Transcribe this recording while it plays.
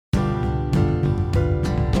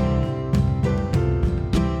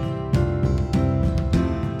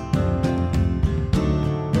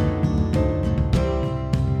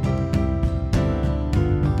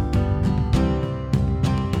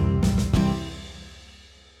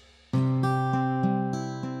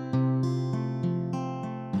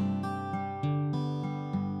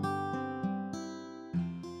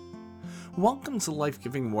Welcome to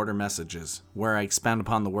Life-Giving Water Messages, where I expound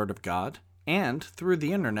upon the Word of God and, through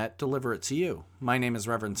the internet, deliver it to you. My name is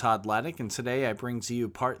Reverend Todd Laddick, and today I bring to you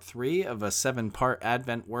part 3 of a 7-part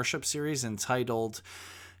Advent worship series entitled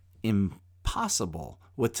Impossible,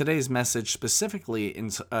 with today's message specifically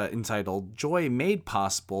entitled Joy Made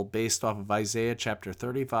Possible, based off of Isaiah chapter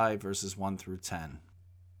 35, verses 1 through 10.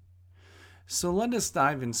 So let us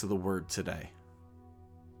dive into the Word today.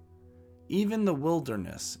 Even the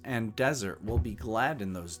wilderness and desert will be glad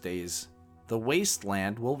in those days. The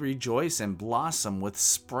wasteland will rejoice and blossom with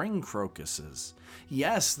spring crocuses.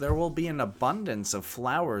 Yes, there will be an abundance of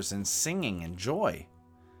flowers and singing and joy.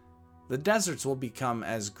 The deserts will become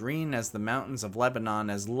as green as the mountains of Lebanon,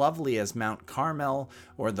 as lovely as Mount Carmel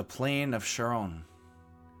or the plain of Sharon.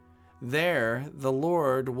 There the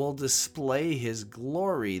Lord will display his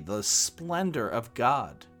glory, the splendor of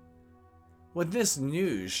God. With this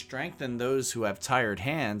news, strengthen those who have tired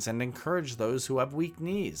hands and encourage those who have weak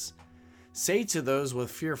knees. Say to those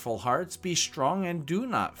with fearful hearts, be strong and do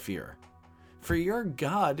not fear. For your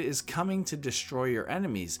God is coming to destroy your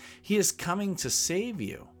enemies. He is coming to save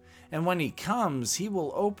you. And when he comes, he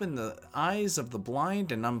will open the eyes of the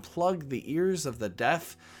blind and unplug the ears of the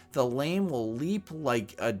deaf. The lame will leap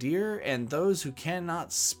like a deer, and those who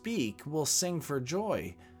cannot speak will sing for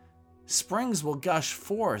joy. Springs will gush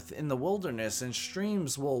forth in the wilderness, and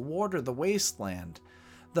streams will water the wasteland.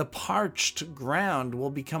 The parched ground will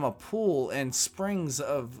become a pool, and springs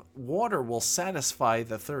of water will satisfy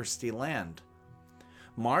the thirsty land.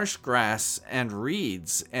 Marsh grass and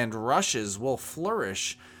reeds and rushes will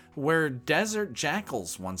flourish where desert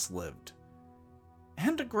jackals once lived.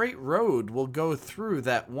 And a great road will go through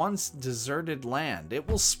that once deserted land. It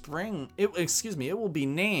will be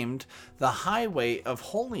named the Highway of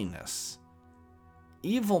Holiness.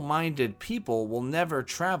 Evil-minded people will never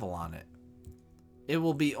travel on it. It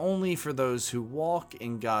will be only for those who walk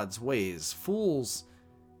in God's ways. Fools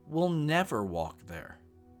will never walk there.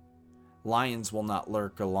 Lions will not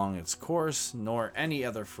lurk along its course, nor any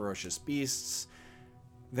other ferocious beasts.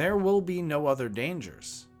 There will be no other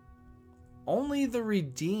dangers. Only the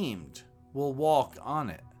redeemed will walk on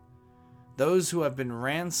it. Those who have been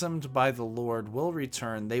ransomed by the Lord will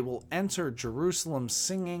return. They will enter Jerusalem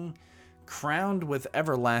singing, crowned with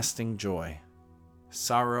everlasting joy.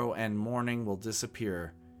 Sorrow and mourning will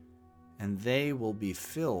disappear, and they will be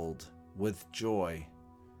filled with joy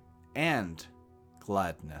and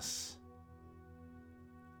gladness.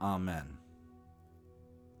 Amen.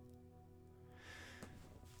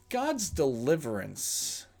 God's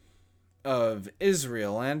deliverance of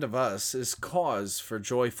Israel and of us is cause for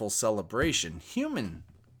joyful celebration, human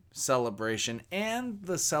celebration, and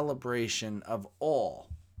the celebration of all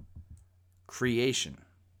creation.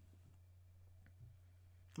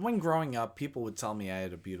 When growing up, people would tell me I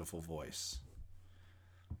had a beautiful voice.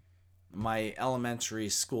 My elementary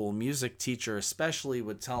school music teacher especially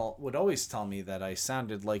would always tell me that I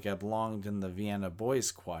sounded like I belonged in the Vienna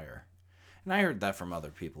Boys Choir. And I heard that from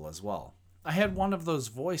other people as well. I had one of those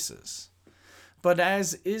voices. But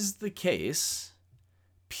as is the case,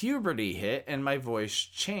 puberty hit and my voice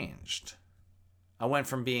changed. I went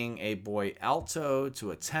from being a boy alto to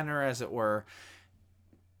a tenor, as it were,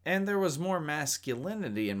 and there was more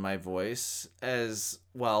masculinity in my voice as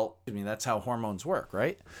well. I mean, that's how hormones work,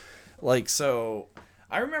 right? So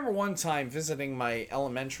I remember one time visiting my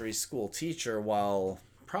elementary school teacher while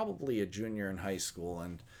probably a junior in high school,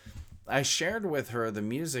 and I shared with her the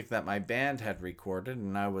music that my band had recorded,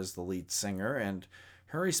 and I was the lead singer, and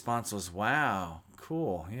her response was, "Wow,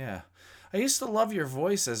 cool, yeah. I used to love your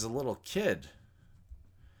voice as a little kid.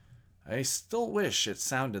 I still wish it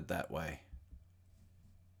sounded that way."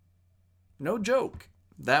 No joke.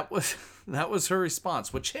 That was her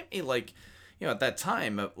response, which hit me like, at that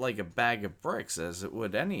time, like a bag of bricks, as it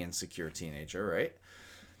would any insecure teenager, right?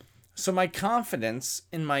 So my confidence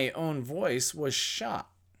in my own voice was shot.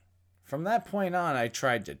 From that point on, I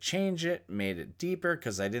tried to change it, made it deeper,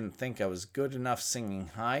 because I didn't think I was good enough singing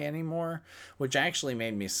high anymore, which actually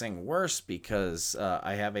made me sing worse because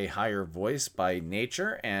I have a higher voice by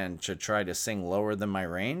nature, and to try to sing lower than my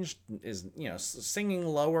range is, singing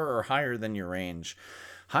lower or higher than your range.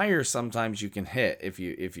 Higher sometimes you can hit if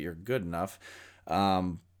you're good enough,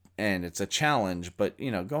 and it's a challenge, but,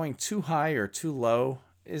 going too high or too low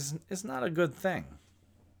is not a good thing.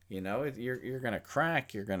 You're going to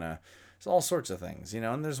crack, it's all sorts of things,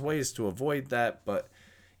 and there's ways to avoid that. But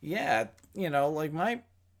yeah,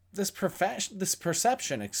 this perception,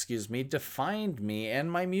 defined me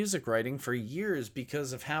and my music writing for years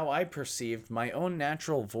because of how I perceived my own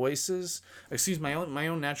natural voice through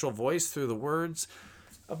the words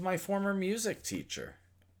of my former music teacher.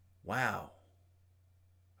 Wow.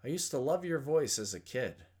 I used to love your voice as a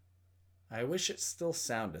kid. I wish it still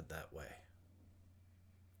sounded that way.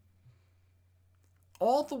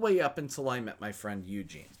 All the way up until I met my friend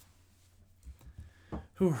Eugene,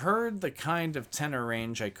 who heard the kind of tenor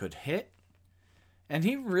range I could hit, and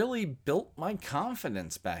he really built my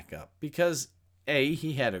confidence back up because A,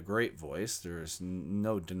 he had a great voice, there's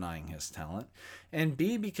no denying his talent, and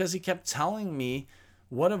B, because he kept telling me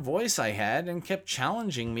what a voice I had and kept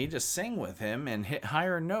challenging me to sing with him and hit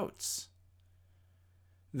higher notes.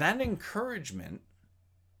 That encouragement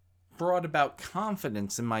brought about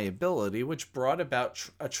confidence in my ability, which brought about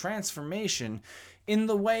a transformation in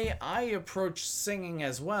the way I approach singing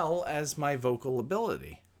as well as my vocal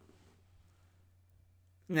ability.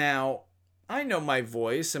 Now, I know my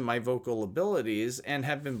voice and my vocal abilities and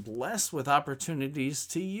have been blessed with opportunities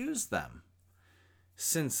to use them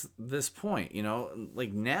since this point.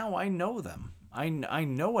 Like now I know them. I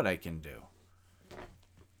know what I can do.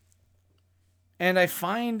 And I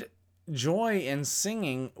find joy in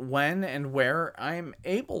singing when and where I'm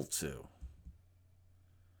able to.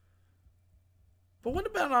 But what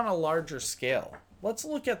about on a larger scale? Let's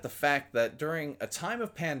look at the fact that during a time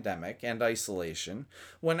of pandemic and isolation,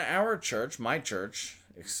 when our church, my church,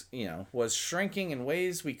 was shrinking in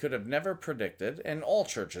ways we could have never predicted, and all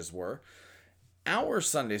churches were, our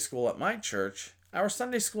Sunday school at my church, our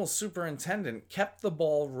Sunday school superintendent kept the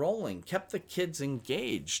ball rolling, kept the kids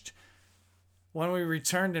engaged. When we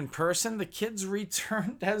returned in person, the kids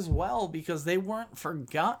returned as well because they weren't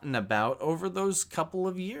forgotten about over those couple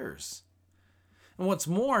of years. And what's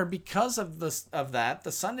more, because of that,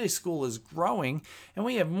 the Sunday school is growing, and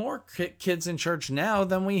we have more kids in church now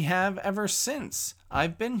than we have ever since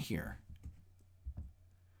I've been here.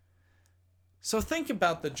 So think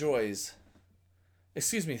about the joy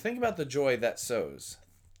that sows.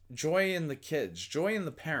 Joy in the kids, joy in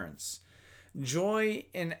the parents, joy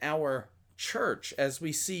in our church as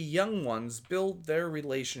we see young ones build their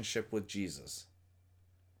relationship with Jesus.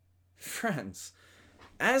 Friends,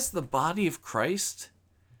 as the body of Christ,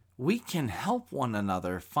 we can help one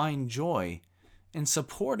another find joy in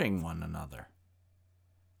supporting one another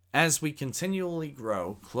as we continually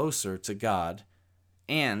grow closer to God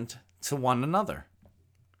and to one another.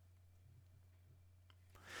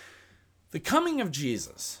 The coming of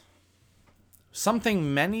Jesus,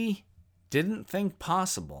 something many didn't think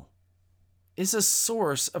possible, is a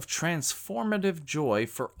source of transformative joy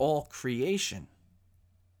for all creation.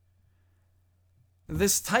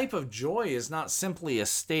 This type of joy is not simply a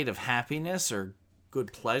state of happiness or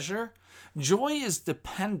good pleasure. Joy is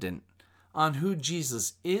dependent on who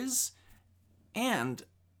Jesus is and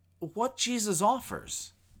what Jesus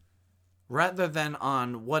offers, rather than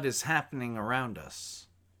on what is happening around us.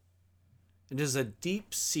 It is a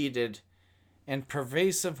deep-seated and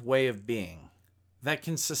pervasive way of being that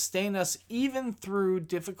can sustain us even through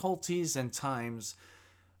difficulties and times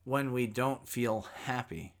when we don't feel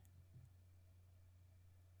happy.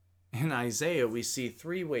 In Isaiah, we see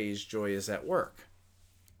 3 ways joy is at work.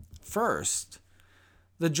 First,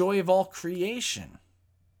 the joy of all creation.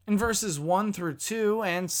 In verses 1 through 2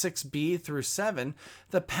 and 6b through 7,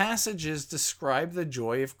 the passages describe the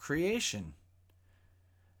joy of creation.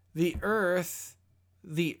 The earth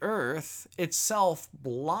itself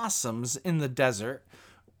blossoms in the desert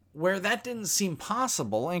where that didn't seem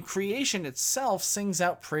possible, and creation itself sings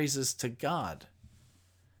out praises to God.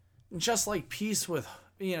 Just like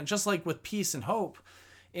with peace and hope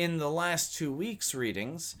in the last 2 weeks'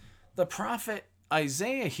 readings, the prophet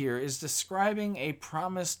Isaiah here is describing a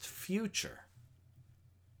promised future.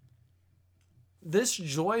 This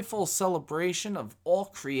joyful celebration of all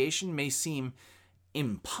creation may seem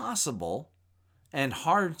impossible and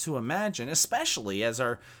hard to imagine, especially as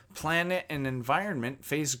our planet and environment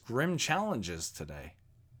face grim challenges today.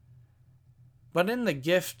 But in the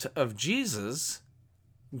gift of Jesus,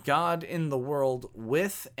 God in the world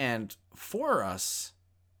with and for us,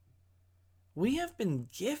 we have been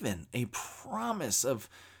given a promise of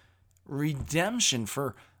redemption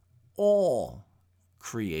for all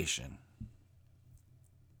creation.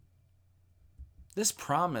 This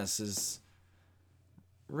promise is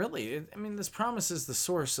this promise is the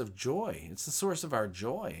source of joy. It's the source of our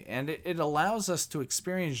joy, and it allows us to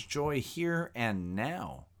experience joy here and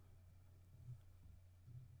now.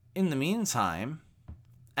 In the meantime,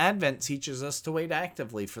 Advent teaches us to wait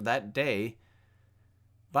actively for that day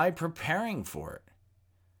by preparing for it.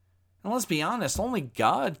 And let's be honest, only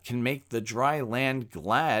God can make the dry land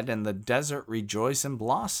glad and the desert rejoice and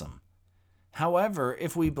blossom. However,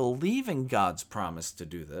 if we believe in God's promise to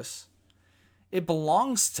do this, it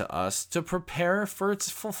belongs to us to prepare for its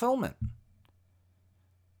fulfillment.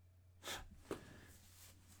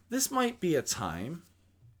 This might be a time,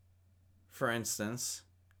 for instance,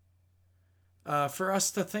 for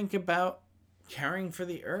us to think about caring for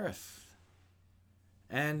the earth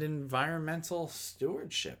and environmental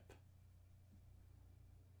stewardship.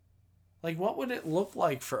 Like, what would it look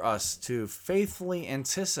like for us to faithfully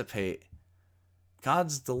anticipate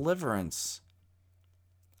God's deliverance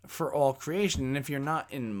for all creation? And if you're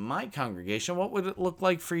not in my congregation, what would it look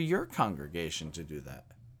like for your congregation to do that?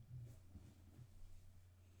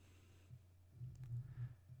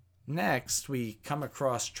 Next, we come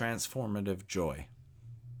across transformative joy.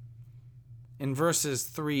 In verses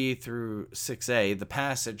 3 through 6a, the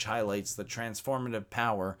passage highlights the transformative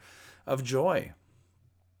power of joy.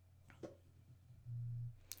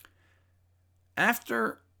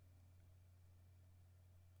 After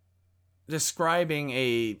describing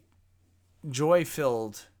a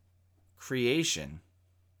joy-filled creation,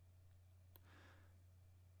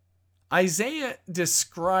 Isaiah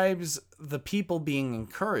describes the people being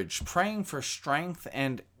encouraged, praying for strength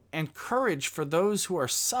and courage for those who are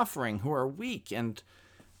suffering, who are weak and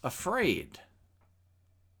afraid.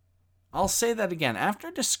 I'll say that again.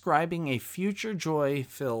 After describing a future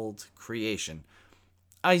joy-filled creation,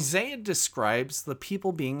 Isaiah describes the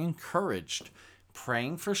people being encouraged,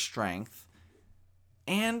 praying for strength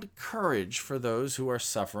and courage for those who are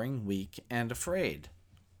suffering, weak, and afraid.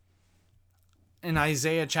 In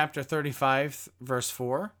Isaiah chapter 35, verse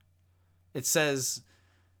 4, it says,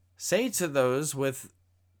 "Say to those with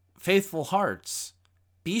faithful hearts,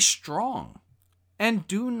 be strong, and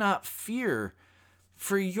do not fear,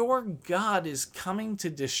 for your God is coming to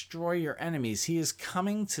destroy your enemies. He is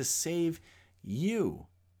coming to save you."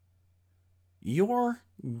 Your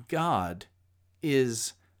God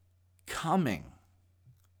is coming.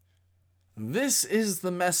 This is the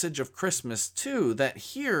message of Christmas too, that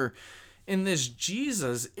here in this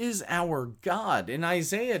Jesus is our God. In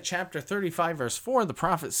Isaiah chapter 35, verse 4, the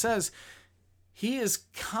prophet says, He is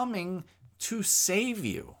coming to save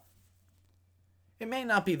you. It may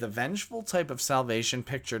not be the vengeful type of salvation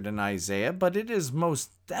pictured in Isaiah, but it is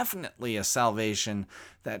most definitely a salvation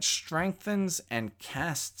that strengthens and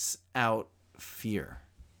casts out fear.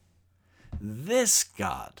 This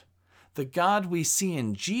God, the God we see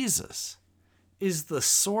in Jesus, is the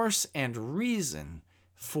source and reason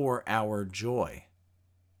for our joy.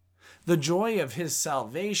 The joy of His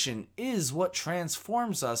salvation is what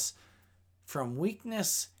transforms us from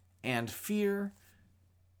weakness and fear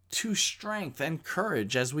to strength and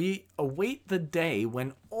courage as we await the day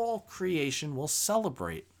when all creation will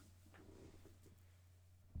celebrate.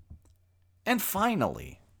 And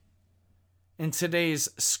finally, in today's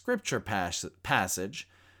scripture passage,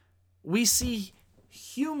 we see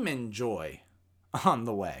human joy on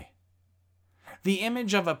the way. The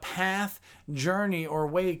image of a path, journey, or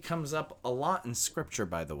way comes up a lot in Scripture,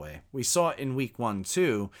 by the way. We saw it in week 1,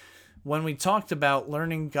 too, when we talked about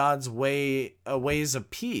learning God's ways of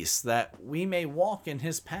peace, that we may walk in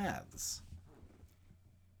His paths.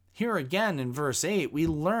 Here again in verse 8, we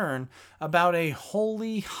learn about a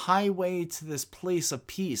holy highway to this place of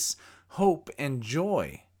peace, hope, and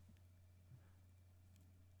joy.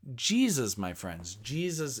 Jesus, my friends,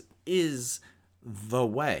 Jesus is the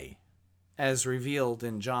way, as revealed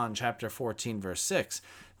in John chapter 14, verse 6,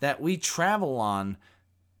 that we travel on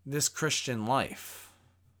this Christian life.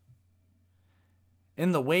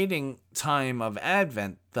 In the waiting time of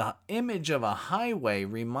Advent, the image of a highway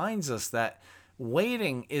reminds us that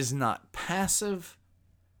waiting is not passive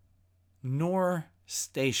nor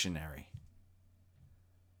stationary.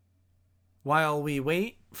 While we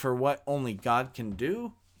wait for what only God can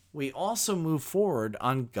do, we also move forward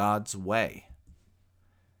on God's way.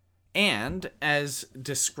 And, as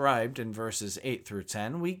described in verses 8 through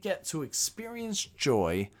 10, we get to experience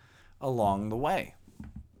joy along the way.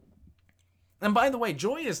 And by the way,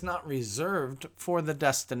 joy is not reserved for the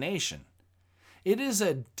destination. It is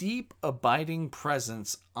a deep, abiding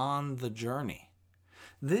presence on the journey.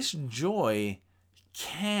 This joy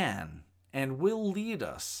can and will lead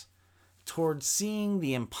us towards seeing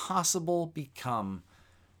the impossible become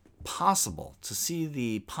possible, to see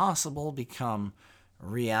the possible become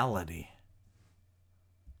reality.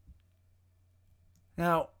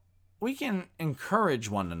 Now, we can encourage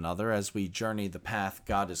one another as we journey the path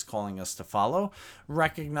God is calling us to follow.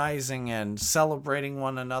 Recognizing and celebrating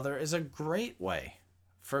one another is a great way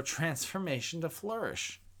for transformation to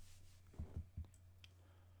flourish.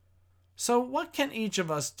 So, what can each of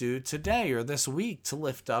us do today or this week to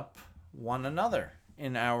lift up one another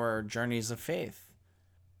in our journeys of faith?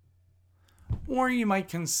 Or you might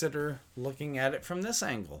consider looking at it from this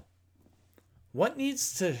angle. What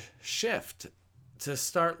needs to shift to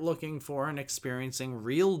start looking for and experiencing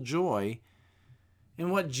real joy in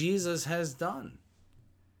what Jesus has done,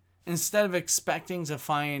 instead of expecting to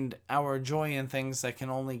find our joy in things that can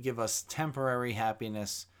only give us temporary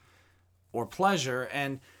happiness or pleasure,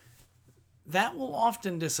 and that will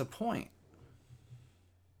often disappoint.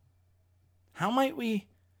 How might we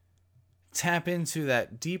tap into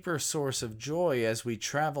that deeper source of joy as we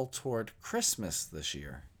travel toward Christmas this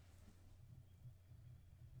year?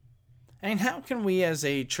 And how can we as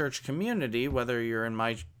a church community, whether you're in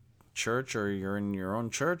my church or you're in your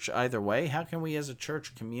own church, either way, how can we as a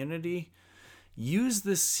church community use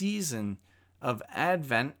this season of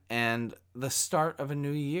Advent and the start of a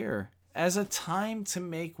new year as a time to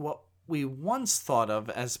make what we once thought of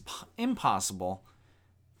as impossible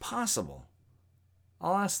possible?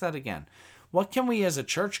 I'll ask that again. What can we as a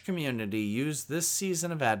church community use this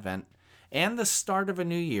season of Advent and the start of a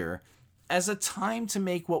new year as a time to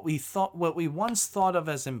make what we once thought of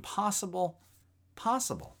as impossible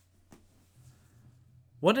possible?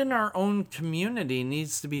 What in our own community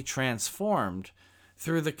needs to be transformed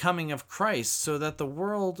through the coming of Christ so that the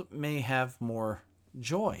world may have more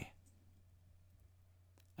joy?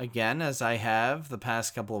 Again, as I have the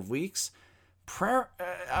past couple of weeks,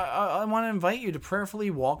 I want to invite you to prayerfully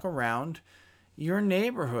walk around your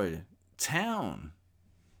neighborhood, town,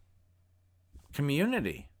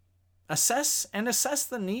 community. Assess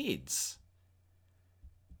the needs.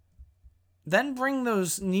 Then bring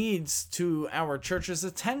those needs to our church's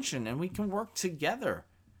attention, and we can work together,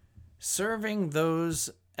 serving those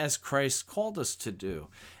as Christ called us to do.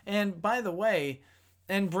 And by the way,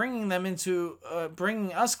 and bringing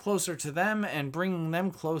us closer to them and bringing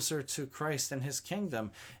them closer to Christ and his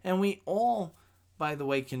kingdom. And we all, by the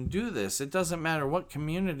way, can do this. It doesn't matter what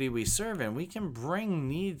community we serve in. We can bring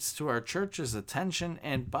needs to our church's attention.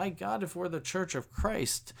 And by God, if we're the Church of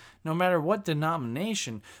Christ, no matter what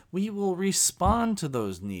denomination, we will respond to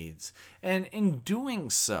those needs. And in doing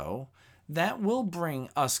so, that will bring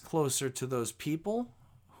us closer to those people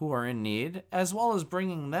who are in need, as well as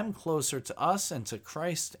bringing them closer to us and to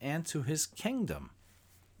Christ and to his kingdom.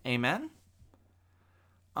 Amen?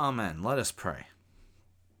 Amen. Let us pray.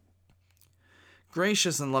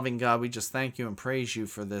 Gracious and loving God, we just thank you and praise you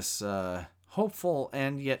for this hopeful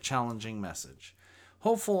and yet challenging message.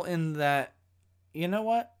 Hopeful in that, you know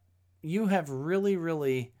what? You have really,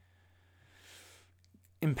 really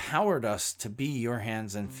empowered us to be your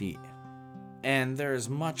hands and feet. And there is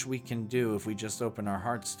much we can do if we just open our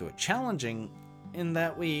hearts to it. Challenging in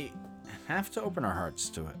that we have to open our hearts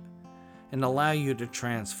to it and allow you to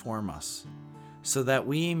transform us so that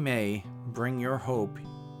we may bring your hope,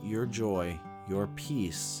 your joy, your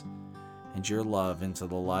peace, and your love into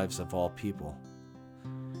the lives of all people.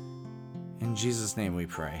 In Jesus' name we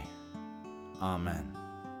pray. Amen.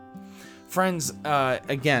 Friends,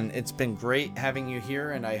 again, it's been great having you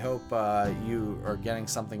here, and I hope you are getting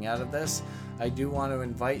something out of this. I do want to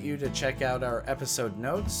invite you to check out our episode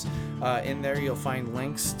notes. In there, you'll find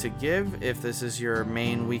links to give if this is your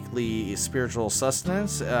main weekly spiritual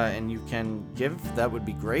sustenance, and you can give. That would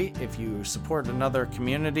be great. If you support another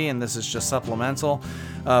community and this is just supplemental,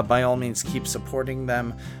 by all means, keep supporting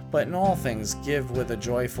them. But in all things, give with a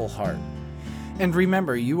joyful heart. And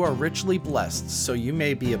remember, you are richly blessed, so you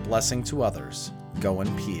may be a blessing to others. Go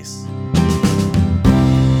in peace.